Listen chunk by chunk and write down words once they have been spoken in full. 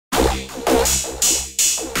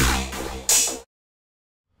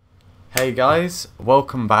Hey guys,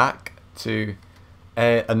 welcome back to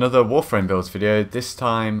another Warframe builds video. This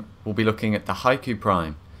time we'll be looking at the Hikou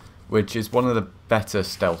Prime, which is one of the better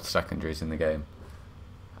stealth secondaries in the game.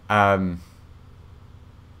 I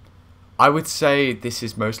would say this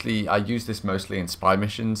is mostly, I use this mostly in spy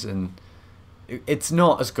missions, and it's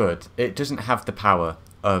not as good. It doesn't have the power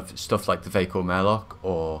of stuff like the Hikou Merlock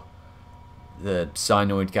or the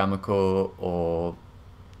Cyanoid Gamma Core or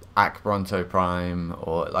Akbronto Prime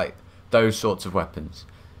or like those sorts of weapons.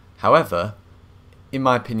 However, in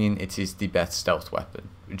my opinion, it is the best stealth weapon,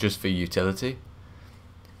 just for utility.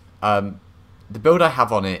 The build I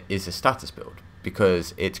have on it is a status build,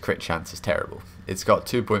 because its crit chance is terrible. It's got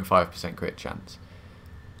 2.5% crit chance.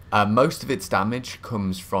 Most of its damage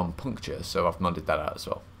comes from puncture, so I've modded that out as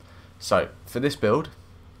well. So, for this build,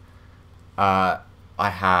 I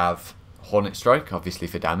have Hornet Strike, obviously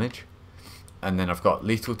for damage, and then I've got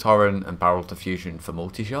Lethal Torrent and Barrel Diffusion for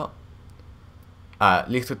multi-shot.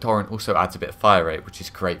 Lethal Torrent also adds a bit of fire rate, which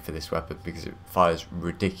is great for this weapon because it fires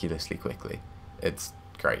ridiculously quickly. It's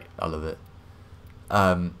great, I love it.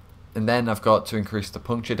 And then I've got, to increase the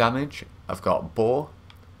puncture damage, I've got Bore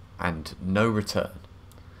and No Return.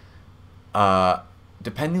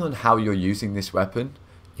 Depending on how you're using this weapon,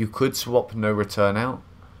 you could swap No Return out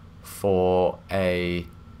for a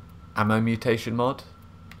ammo mutation mod.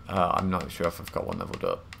 I'm not sure if I've got one leveled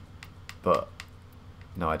up, but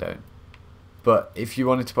no, I don't. But if you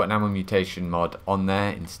wanted to put an ammo mutation mod on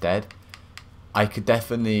there instead, I could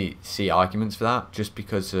definitely see arguments for that, just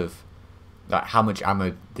because of like how much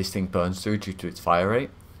ammo this thing burns through due to its fire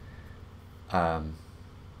rate.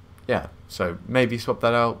 Yeah, so maybe swap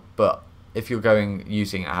that out. But if you're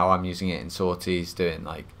using it how I'm using it in sorties, doing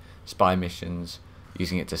like spy missions,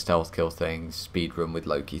 using it to stealth kill things, speed run with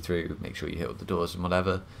Loki through, make sure you hit all the doors and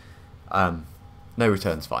whatever, No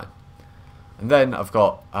Return's fine. And then I've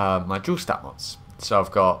got my dual stat mods. So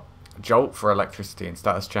I've got Jolt for electricity and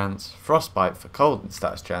status chance, Frostbite for cold and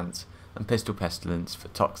status chance, and Pistol Pestilence for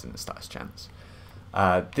toxin and status chance.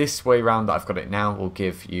 This way round that I've got it now will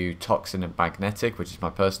give you toxin and magnetic, which is my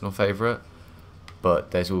personal favourite.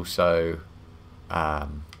 But there's also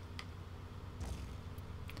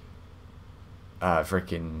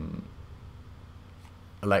freaking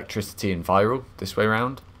electricity and viral this way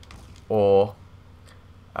round, or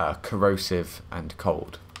corrosive and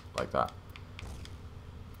cold, like that.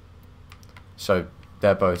 So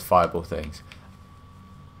they're both viable things.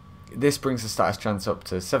 This brings the status chance up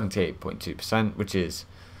to 78.2%, which is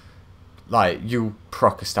like you'll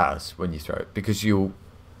proc a status when you throw it, because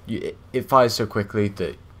it fires so quickly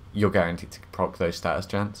that you're guaranteed to proc those status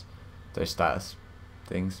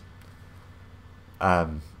things.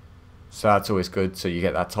 So that's always good. So you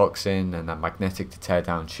get that toxin and that magnetic to tear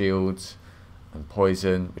down shields and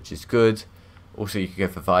poison, which is good. Also, you can go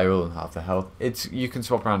for viral and half the health. You can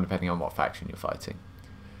swap around depending on what faction you're fighting.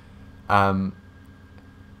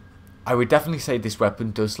 I would definitely say this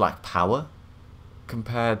weapon does lack power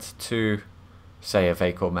compared to, say, a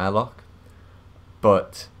Hikou Merlock,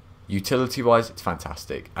 but utility-wise, it's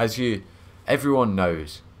fantastic. As everyone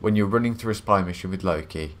knows, when you're running through a spy mission with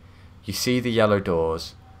Loki, you see the yellow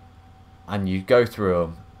doors, and you go through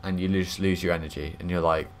them, and you just lose your energy, and you're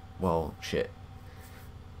like, well, shit.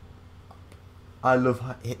 I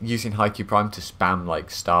love using Hikou Prime to spam like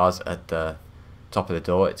stars at the top of the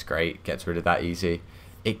door. It's great, gets rid of that easy.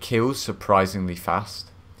 It kills surprisingly fast,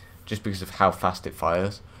 just because of how fast it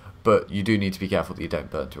fires, but you do need to be careful that you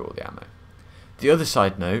don't burn through all the ammo. The other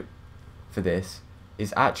side note for this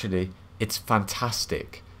is actually it's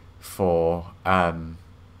fantastic for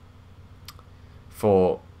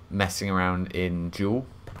messing around in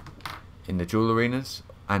the duel arenas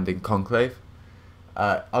and in Conclave.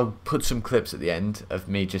 I'll put some clips at the end of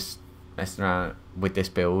me just messing around with this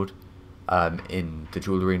build in the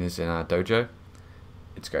duel arenas in our dojo.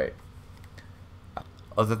 It's great.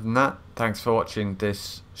 Other than that, thanks for watching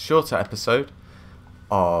this shorter episode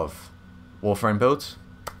of Warframe builds.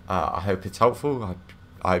 I hope it's helpful.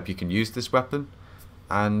 I hope you can use this weapon,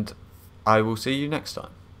 and I will see you next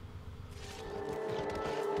time.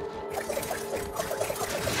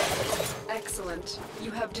 Excellent.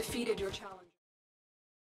 You have defeated your challenge.